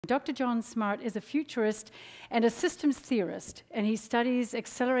Dr. John Smart is a futurist and a systems theorist, and he studies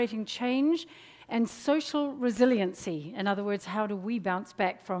accelerating change and social resiliency. In other words, how do we bounce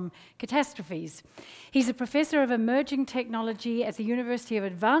back from catastrophes? He's a professor of emerging technology at the University of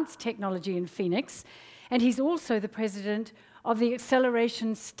Advanced Technology in Phoenix, and he's also the president of the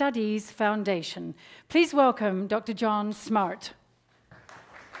Acceleration Studies Foundation. Please welcome Dr. John Smart.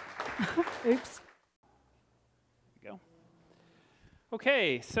 Oops.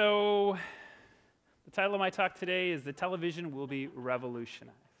 Okay, so the title of my talk today is "The Television Will Be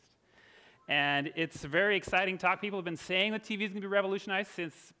Revolutionized." And it's a very exciting talk. People have been saying that TV is going to be revolutionized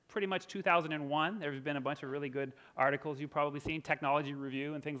since pretty much 2001. There's been a bunch of really good articles you've probably seen, Technology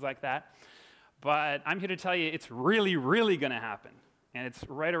Review and things like that. But I'm here to tell you it's really, really going to happen. And it's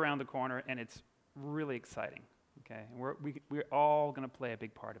right around the corner, and it's really exciting. Okay, and we're all going to play a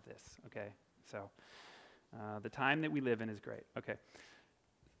big part of this. Okay, so the time that we live in is great. Okay.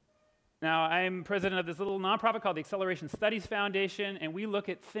 Now, I'm president of this little nonprofit called the Acceleration Studies Foundation, and we look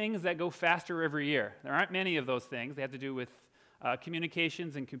at things that go faster every year. There aren't many of those things. They have to do with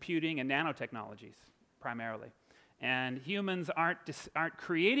communications and computing and nanotechnologies, primarily. And humans aren't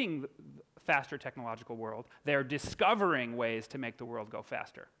creating the faster technological world. They're discovering ways to make the world go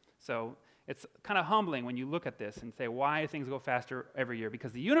faster. So it's kind of humbling when you look at this and say, why do things go faster every year?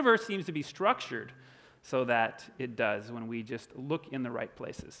 Because the universe seems to be structured so that it does when we just look in the right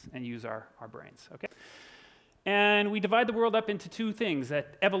places and use our brains, okay? And we divide the world up into two things: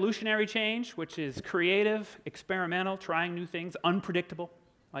 that evolutionary change, which is creative, experimental, trying new things, unpredictable,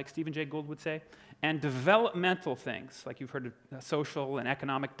 like Stephen Jay Gould would say, and developmental things, like you've heard of social and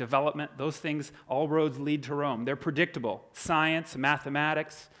economic development. Those things, all roads lead to Rome. They're predictable. Science,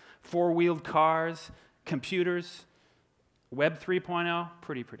 mathematics, four-wheeled cars, computers, Web 3.0,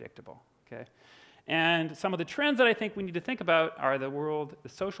 pretty predictable, okay? And some of the trends that I think we need to think about are the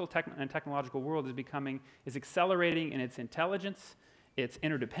social and technological world is accelerating in its intelligence, its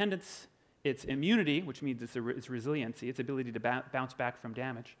interdependence, its immunity, which means its resiliency, its ability to bounce back from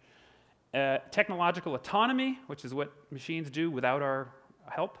damage, technological autonomy, which is what machines do without our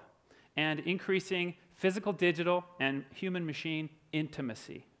help, and increasing physical, digital, and human-machine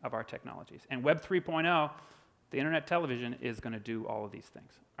intimacy of our technologies. And Web 3.0, the internet television, is going to do all of these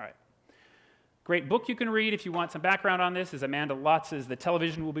things. All right. Great book you can read if you want some background on this is Amanda Lotz's The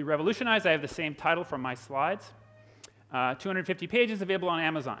Television Will Be Revolutionized. I have the same title from my slides. 250 pages, available on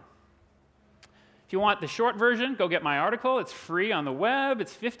Amazon. If you want the short version, go get my article. It's free on the web.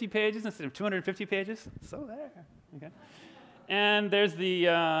 It's 50 pages instead of 250 pages. So there. Okay. And there's the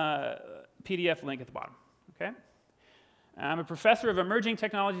PDF link at the bottom. Okay. I'm a professor of emerging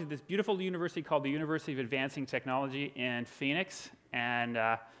technology at this beautiful university called the University of Advancing Technology in Phoenix. And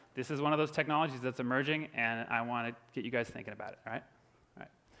this is one of those technologies that's emerging, and I want to get you guys thinking about it, all right? All right.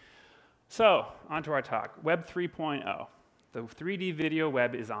 So, on to our talk, Web 3.0. The 3D video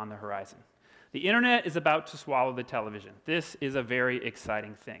web is on the horizon. The internet is about to swallow the television. This is a very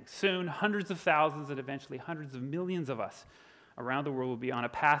exciting thing. Soon, hundreds of thousands and eventually hundreds of millions of us around the world will be on a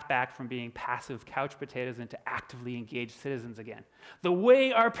path back from being passive couch potatoes into actively engaged citizens again. The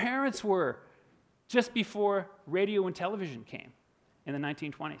way our parents were just before radio and television came in the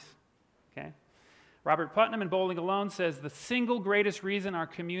 1920s, okay? Robert Putnam in Bowling Alone says the single greatest reason our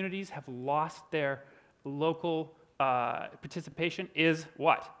communities have lost their local participation is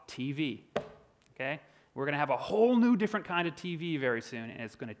what? TV, okay? We're going to have a whole new different kind of TV very soon, and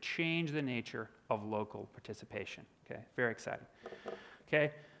it's going to change the nature of local participation, okay? Very exciting,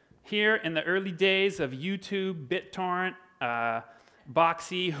 okay? Here in the early days of YouTube, BitTorrent,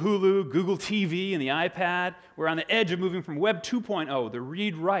 Boxy, Hulu, Google TV, and the iPad, we're on the edge of moving from Web 2.0, the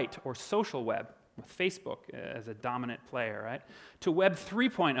read-write or social web, with Facebook as a dominant player, right, to Web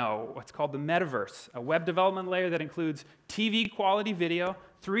 3.0, what's called the metaverse, a web development layer that includes TV-quality video,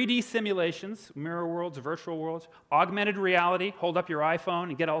 3D simulations, mirror worlds, virtual worlds, augmented reality, hold up your iPhone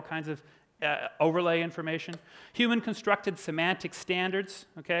and get all kinds of overlay information, human-constructed semantic standards,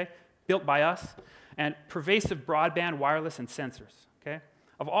 okay, built by us, and pervasive broadband, wireless, and sensors. Okay?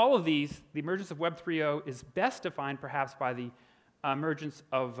 Of all of these, the emergence of Web 3.0 is best defined perhaps by the emergence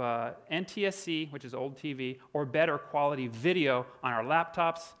of NTSC, which is old TV, or better quality video on our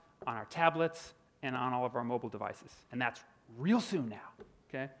laptops, on our tablets, and on all of our mobile devices. And that's real soon now.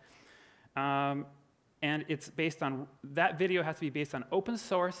 Okay? And it's based on, that video has to be based on open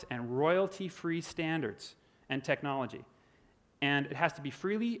source and royalty-free standards and technology. And it has to be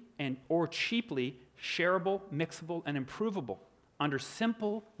freely or cheaply shareable, mixable, and improvable under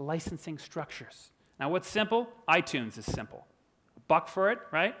simple licensing structures. Now, what's simple? iTunes is simple. $1 for it,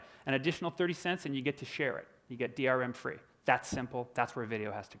 right? An additional 30 cents, and you get to share it. You get DRM free. That's simple. That's where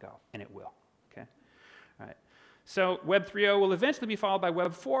video has to go, and it will. Okay? All right. So Web 3.0 will eventually be followed by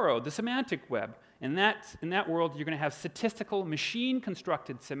Web 4.0, the semantic web. In that world, you're going to have statistical,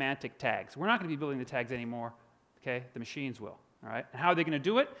 machine-constructed semantic tags. We're not going to be building the tags anymore. Okay? The machines will. All right? And how are they going to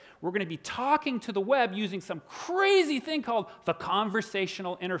do it? We're going to be talking to the web using some crazy thing called the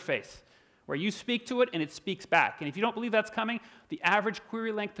conversational interface, where you speak to it and it speaks back. And if you don't believe that's coming, the average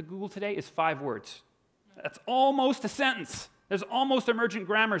query length to Google today is 5 words. That's almost a sentence. There's almost emergent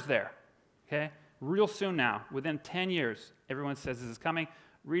grammars there. Okay? Real soon now, within 10 years, everyone says this is coming.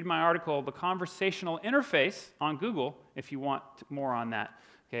 Read my article, The Conversational Interface, on Google if you want more on that.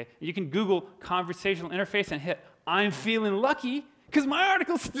 Okay? You can Google conversational interface and hit I'm feeling lucky because my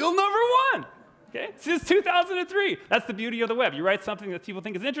article's still #1. Okay? Since 2003. That's the beauty of the web. You write something that people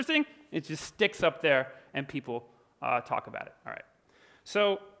think is interesting, it just sticks up there and people talk about it. All right.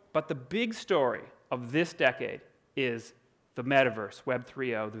 So, but the big story of this decade is the metaverse, Web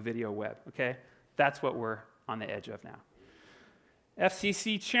 3.0, the video web. Okay? That's what we're on the edge of now.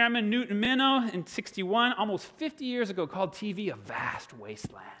 FCC Chairman Newton Minow in '61, almost 50 years ago, called TV a vast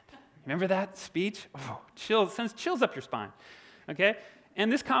wasteland. Remember that speech? Oh, chills, sends chills up your spine. Okay?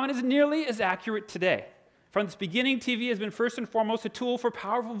 And this comment is nearly as accurate today. From its beginning, TV has been first and foremost a tool for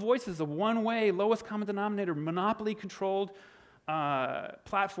powerful voices, a one-way, lowest common denominator, monopoly-controlled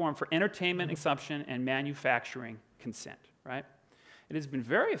platform for entertainment consumption and manufacturing consent, right? It has been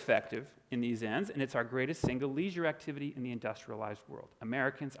very effective in these ends, and it's our greatest single leisure activity in the industrialized world.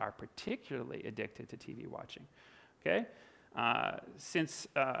 Americans are particularly addicted to TV watching, okay? Since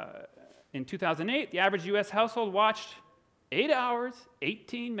in 2008, the average US household watched 8 hours,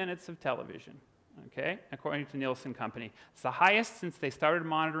 18 minutes of television, okay, according to Nielsen Company. It's the highest since they started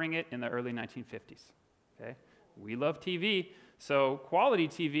monitoring it in the early 1950s, okay? We love TV, so quality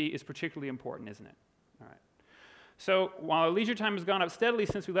TV is particularly important, isn't it? All right. So while our leisure time has gone up steadily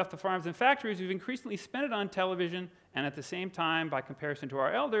since we left the farms and factories, we've increasingly spent it on television, and at the same time, by comparison to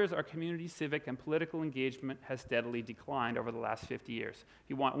our elders, our community, civic, and political engagement has steadily declined over the last 50 years. If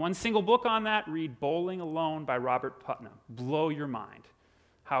you want one single book on that, read Bowling Alone by Robert Putnam. Blow your mind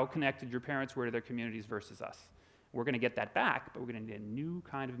how connected your parents were to their communities versus us. We're going to get that back, but we're going to need a new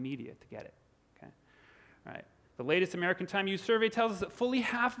kind of media to get it. Okay? All right. The latest American Time Use survey tells us that fully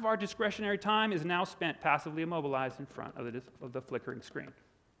half of our discretionary time is now spent passively immobilized in front of the flickering screen.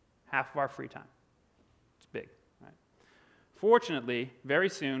 Half of our free time. It's big. Right? Fortunately, very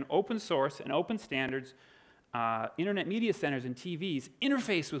soon, open source and open standards, internet media centers and TVs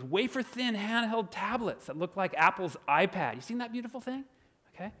interface with wafer-thin handheld tablets that look like Apple's iPad. You seen that beautiful thing?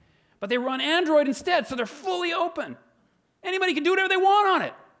 Okay? But they run Android instead, so they're fully open. Anybody can do whatever they want on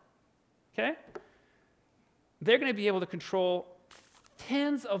it. Okay? They're going to be able to control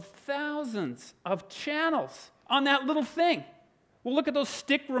tens of thousands of channels on that little thing. Well, look at those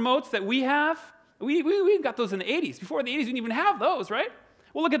stick remotes that we have. We got those in the 80s. Before the 80s, we didn't even have those, right?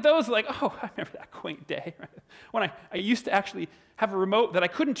 Well, look at those like, oh, I remember that quaint day, right? When I used to actually have a remote that I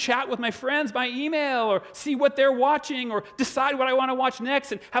couldn't chat with my friends by email or see what they're watching or decide what I want to watch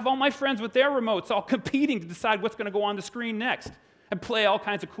next and have all my friends with their remotes all competing to decide what's going to go on the screen next. And play all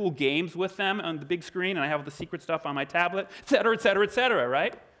kinds of cool games with them on the big screen, and I have all the secret stuff on my tablet, et cetera,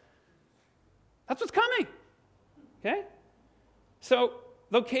 right? That's what's coming, okay? So,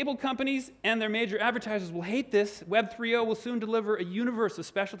 though cable companies and their major advertisers will hate this, Web 3.0 will soon deliver a universe of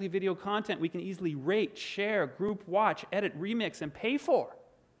specialty video content we can easily rate, share, group watch, edit, remix, and pay for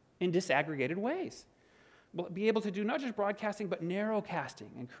in disaggregated ways. We'll be able to do not just broadcasting, but narrowcasting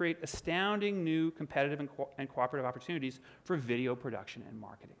and create astounding new competitive and cooperative opportunities for video production and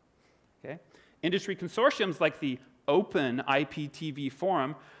marketing. Okay? Industry consortiums like the Open IPTV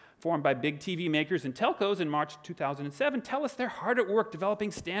Forum, formed by big TV makers and telcos in March 2007, tell us they're hard at work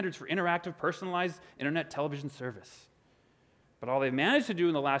developing standards for interactive, personalized internet television service. But all they've managed to do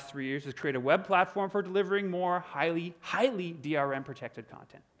in the last 3 years is create a web platform for delivering more highly DRM-protected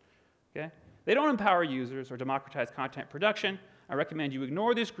content. Okay? They don't empower users or democratize content production. I recommend you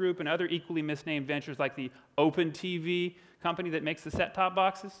ignore this group and other equally misnamed ventures like the Open TV company that makes the set-top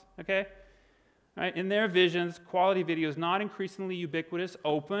boxes, okay? Right? In their visions, quality video is not increasingly ubiquitous,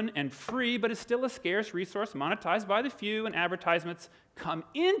 open, and free, but is still a scarce resource monetized by the few, and advertisements come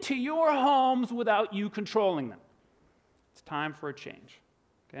into your homes without you controlling them. It's time for a change,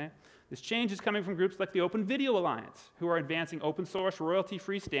 okay? This change is coming from groups like the Open Video Alliance, who are advancing open source,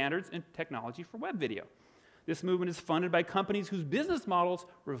 royalty-free standards and technology for web video. This movement is funded by companies whose business models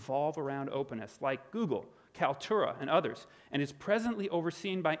revolve around openness, like Google, Kaltura, and others, and is presently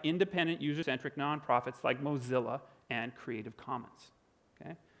overseen by independent, user-centric nonprofits like Mozilla and Creative Commons.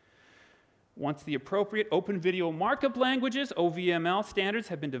 Okay? Once the appropriate open video markup languages, OVML standards,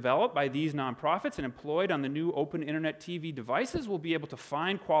 have been developed by these nonprofits and employed on the new open internet TV devices, we'll be able to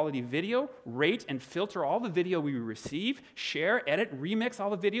find quality video, rate and filter all the video we receive, share, edit, remix all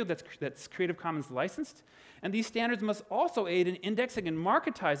the video that's Creative Commons licensed. And these standards must also aid in indexing and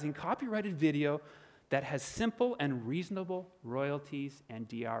marketizing copyrighted video that has simple and reasonable royalties and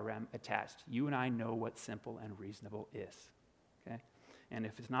DRM attached. You and I know what simple and reasonable is. Okay? And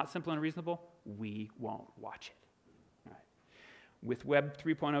if it's not simple and reasonable, we won't watch it. All right. With Web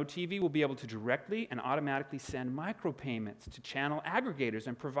 3.0 TV, we'll be able to directly and automatically send micropayments to channel aggregators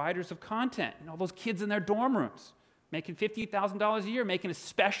and providers of content, and all those kids in their dorm rooms making $50,000 a year, making a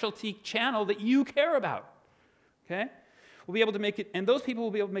specialty channel that you care about. Okay? We'll be able to make it, and those people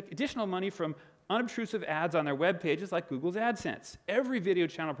will be able to make additional money from unobtrusive ads on their web pages like Google's AdSense. Every video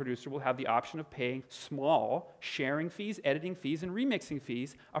channel producer will have the option of paying small sharing fees, editing fees, and remixing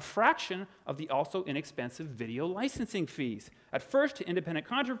fees, a fraction of the also inexpensive video licensing fees. At first to independent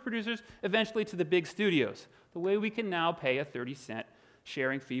content producers, eventually to the big studios, the way we can now pay a 30-cent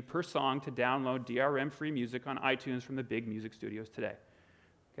sharing fee per song to download DRM-free music on iTunes from the big music studios today.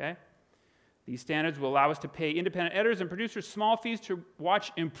 Okay? These standards will allow us to pay independent editors and producers small fees to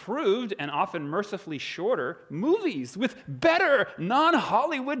watch improved and often mercifully shorter movies with better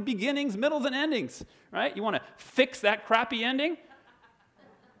non-Hollywood beginnings, middles, and endings. Right? You want to fix that crappy ending?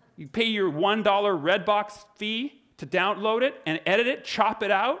 You pay your $1 Redbox fee to download it and edit it, chop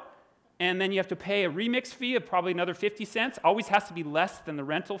it out, and then you have to pay a remix fee of probably another 50 cents. Always has to be less than the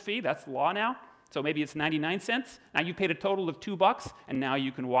rental fee. That's law now. So maybe it's 99 cents. Now you paid a total of $2, and now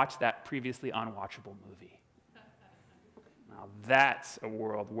you can watch that previously unwatchable movie. Now that's a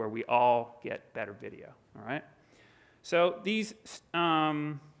world where we all get better video, all right? So these,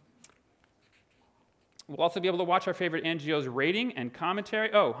 we'll also be able to watch our favorite NGOs' rating and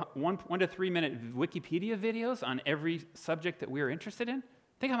commentary. Oh, 1 to 3 minute Wikipedia videos on every subject that we're interested in.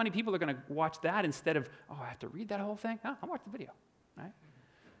 Think how many people are going to watch that instead of, oh, I have to read that whole thing? Oh, I'll watch the video, right?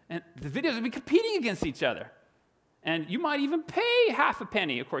 And the videos will be competing against each other. And you might even pay half a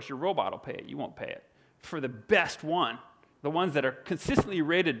penny. Of course, your robot will pay it. You won't pay it. For the best one, the ones that are consistently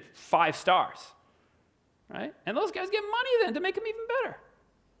rated 5 stars. Right? And those guys get money then to make them even better.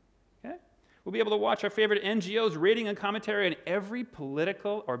 Okay? We'll be able to watch our favorite NGOs' rating and commentary on every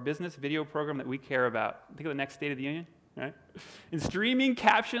political or business video program that we care about. Think of the next State of the Union. Right? And streaming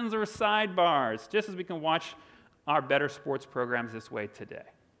captions or sidebars, just as we can watch our better sports programs this way today.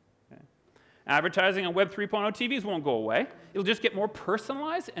 Advertising on Web 3.0 TVs won't go away. It'll just get more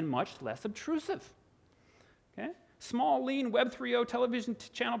personalized and much less obtrusive. Okay? Small, lean Web 3.0 television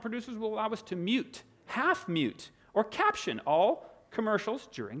channel producers will allow us to mute, half mute, or caption all commercials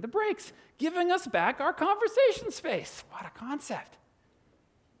during the breaks, giving us back our conversation space. What a concept.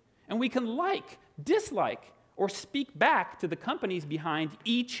 And we can like, dislike, or speak back to the companies behind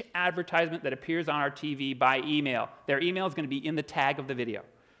each advertisement that appears on our TV by email. Their email is going to be in the tag of the video.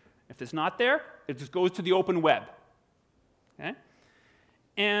 If it's not there, it just goes to the open web. Okay?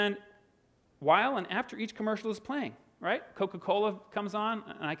 And while and after each commercial is playing, right? Coca-Cola comes on,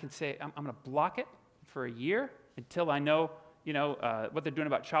 and I can say, I'm going to block it for a year until I know, what they're doing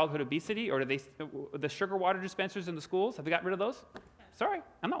about childhood obesity, or do the sugar water dispensers in the schools, have they gotten rid of those? Sorry,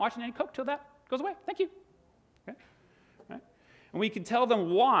 I'm not watching any Coke till that goes away. Thank you. Okay? Right? And we can tell them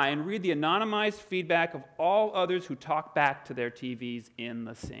why and read the anonymized feedback of all others who talk back to their TVs in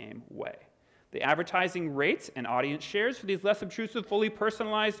the same way. The advertising rates and audience shares for these less obtrusive, fully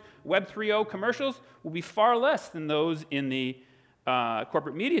personalized Web 3.0 commercials will be far less than those in the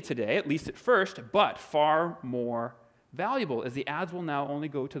corporate media today, at least at first, but far more valuable, as the ads will now only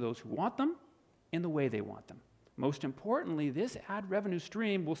go to those who want them in the way they want them. Most importantly, this ad revenue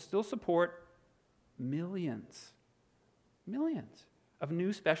stream will still support millions of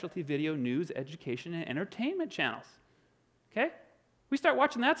new specialty video, news, education, and entertainment channels. Okay? We start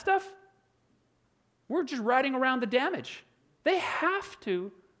watching that stuff, we're just riding around the damage. They have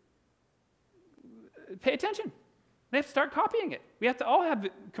to pay attention. They have to start copying it. We have to all have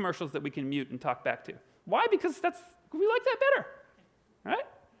commercials that we can mute and talk back to. Why? Because we like that better,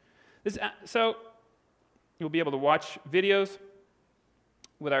 right? So you'll be able to watch videos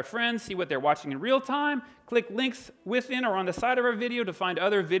with our friends, see what they're watching in real time, click links within or on the side of our video to find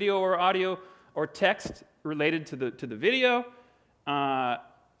other video or audio or text related to the video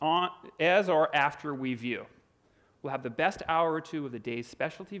as or after we view. We'll have the best hour or two of the day's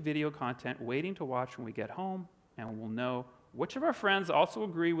specialty video content waiting to watch when we get home, and we'll know which of our friends also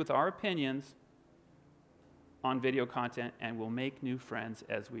agree with our opinions on video content, and we'll make new friends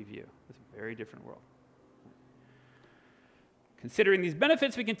as we view. It's a very different world. Considering these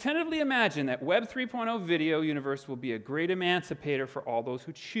benefits, we can tentatively imagine that Web 3.0 video universe will be a great emancipator for all those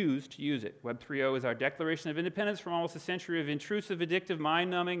who choose to use it. Web 3.0 is our declaration of independence from almost a century of intrusive, addictive,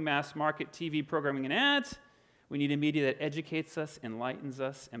 mind-numbing, mass-market TV programming and ads. We need a media that educates us, enlightens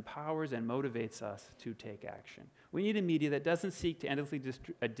us, empowers, and motivates us to take action. We need a media that doesn't seek to endlessly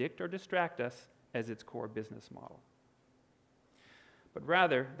addict or distract us as its core business model, but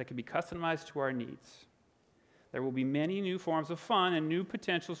rather that can be customized to our needs. There will be many new forms of fun and new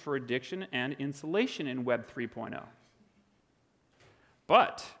potentials for addiction and insulation in Web 3.0.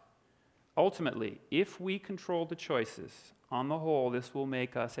 But ultimately, if we control the choices, on the whole, this will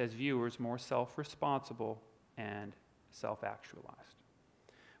make us as viewers more self-responsible and self-actualized.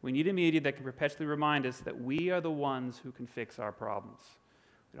 We need a media that can perpetually remind us that we are the ones who can fix our problems.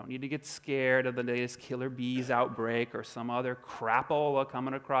 We don't need to get scared of the latest killer bees outbreak or some other crapola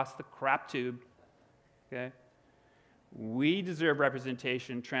coming across the crap tube. Okay? We deserve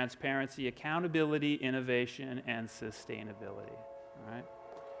representation, transparency, accountability, innovation, and sustainability. All right?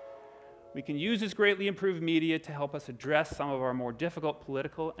 We can use this greatly improved media to help us address some of our more difficult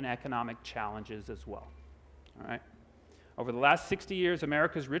political and economic challenges as well. All right? Over the last 60 years,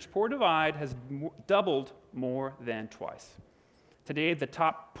 America's rich-poor divide has doubled more than twice. Today, the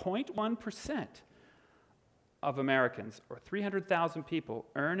top 0.1% of Americans, or 300,000 people,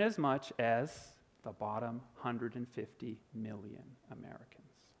 earn as much as the bottom 150 million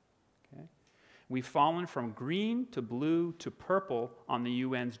Americans. Okay? We've fallen from green to blue to purple on the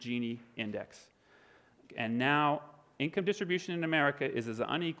UN's Gini index. And now income distribution in America is as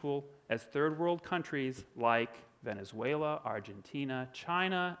unequal as third world countries like Venezuela, Argentina,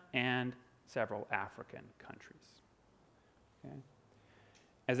 China, and several African countries. Okay?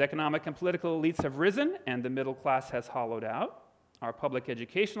 As economic and political elites have risen and the middle class has hollowed out, our public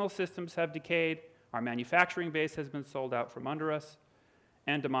educational systems have decayed, our manufacturing base has been sold out from under us,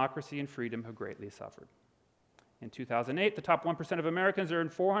 and democracy and freedom have greatly suffered. In 2008, the top 1% of Americans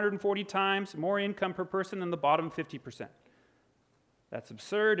earned 440 times more income per person than the bottom 50%. That's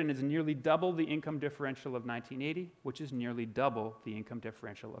absurd and is nearly double the income differential of 1980, which is nearly double the income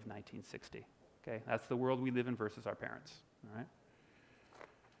differential of 1960. Okay? That's the world we live in versus our parents. All right?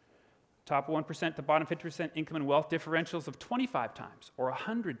 Top 1% to bottom 50% income and wealth differentials of 25 times or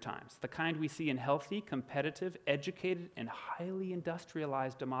 100 times, the kind we see in healthy, competitive, educated, and highly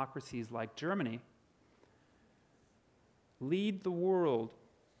industrialized democracies like Germany, who lead the world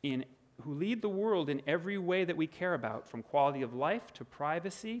in every way that we care about, from quality of life to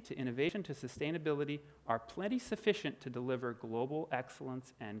privacy to innovation to sustainability, are plenty sufficient to deliver global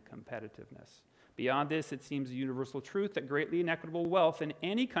excellence and competitiveness. Beyond this, it seems a universal truth that greatly inequitable wealth in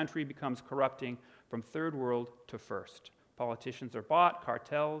any country becomes corrupting from third world to first. Politicians are bought,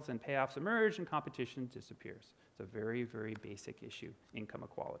 cartels and payoffs emerge, and competition disappears. It's a very, very basic issue, income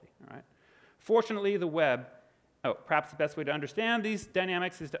equality. All right? Fortunately, the web, perhaps the best way to understand these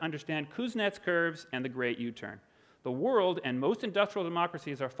dynamics is to understand Kuznets curves and the Great U-turn. The world and most industrial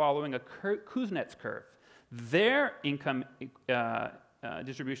democracies are following a Kuznets curve. Their income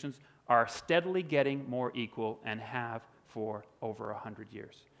distributions are steadily getting more equal and have for over 100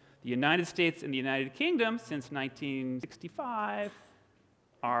 years. The United States and the United Kingdom, since 1965,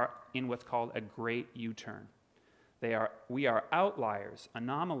 are in what's called a great U-turn. We are outliers,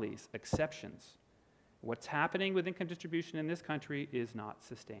 anomalies, exceptions. What's happening with income distribution in this country is not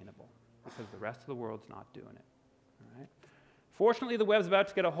sustainable because the rest of the world's not doing it. All right? Fortunately, the web's about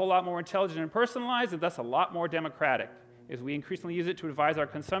to get a whole lot more intelligent and personalized, and thus a lot more democratic. As we increasingly use it to advise our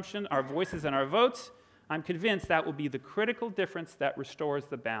consumption, our voices, and our votes, I'm convinced that will be the critical difference that restores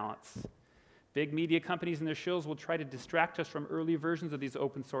the balance. Big media companies and their shills will try to distract us from early versions of these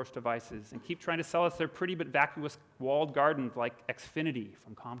open source devices and keep trying to sell us their pretty but vacuous walled gardens like Xfinity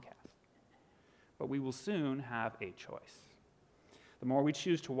from Comcast. But we will soon have a choice. The more we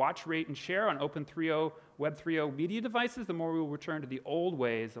choose to watch, rate, and share on Open 3.0, Web 3.0 media devices, the more we will return to the old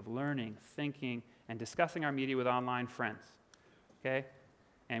ways of learning, thinking, and discussing our media with online friends. Okay?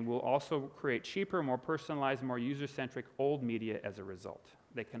 And we'll also create cheaper, more personalized, more user-centric old media as a result.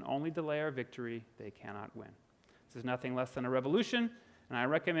 They can only delay our victory, they cannot win. This is nothing less than a revolution, and I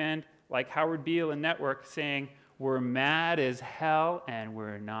recommend, like Howard Beale in Network, saying, we're mad as hell and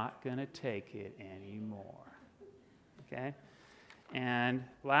we're not going to take it anymore. Okay? And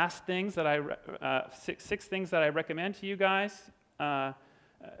last things that six things that I recommend to you guys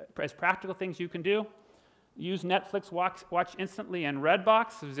as practical things you can do. Use Netflix Watch Instantly and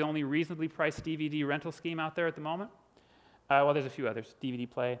Redbox. It's the only reasonably priced DVD rental scheme out there at the moment. Well, there's a few others, DVD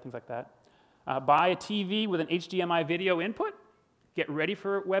Play, things like that. Buy a TV with an HDMI video input. Get ready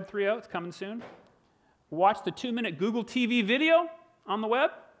for Web 3.0, it's coming soon. watch the 2-minute Google TV video on the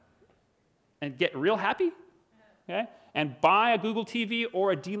web and get real happy, okay? And buy a Google TV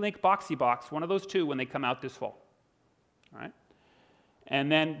or a D-Link Boxy Box, one of those two when they come out this fall, all right?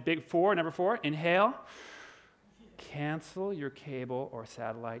 And then number four, inhale, cancel your cable or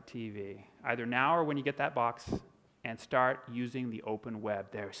satellite TV, either now or when you get that box, and start using the open web.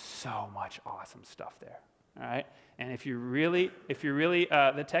 There's so much awesome stuff there, all right? And if you're really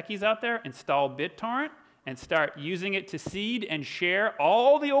the techies out there, install BitTorrent and start using it to seed and share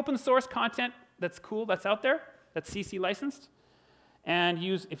all the open source content that's cool, that's out there, that's CC licensed. And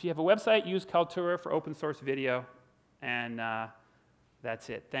if you have a website, use Kaltura for open source video. And that's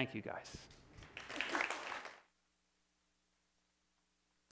it. Thank you, guys.